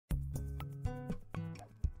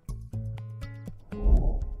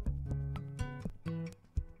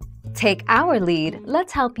Take our lead,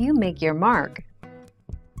 let's help you make your mark.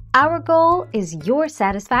 Our goal is your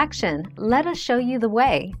satisfaction. Let us show you the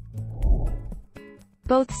way.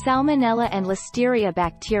 Both salmonella and listeria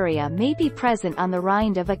bacteria may be present on the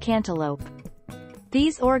rind of a cantaloupe.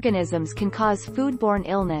 These organisms can cause foodborne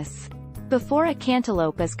illness. Before a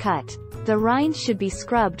cantaloupe is cut, the rind should be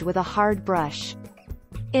scrubbed with a hard brush.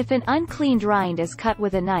 If an uncleaned rind is cut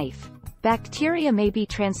with a knife, bacteria may be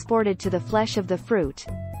transported to the flesh of the fruit,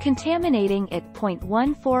 contaminating it. 14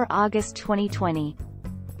 August 2020.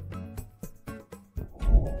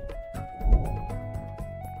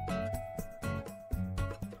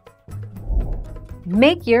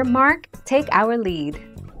 Make your mark, take our lead.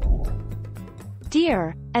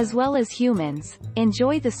 Deer, as well as humans,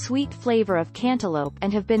 enjoy the sweet flavor of cantaloupe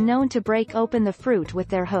and have been known to break open the fruit with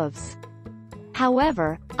their hooves.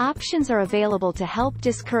 However, options are available to help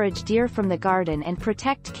discourage deer from the garden and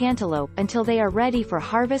protect cantaloupe until they are ready for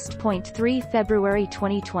harvest. 3 February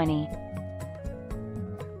 2020.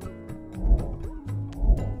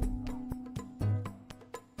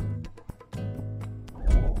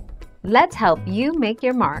 Let's help you make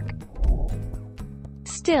your mark.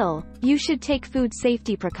 Still, you should take food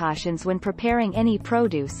safety precautions when preparing any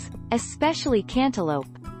produce, especially cantaloupe,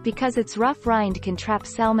 because its rough rind can trap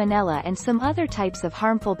salmonella and some other types of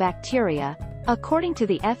harmful bacteria, according to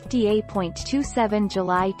the FDA. 27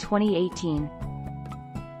 July 2018.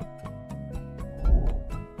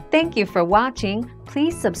 Thank you for watching.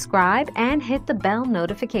 Please subscribe and hit the bell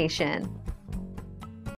notification.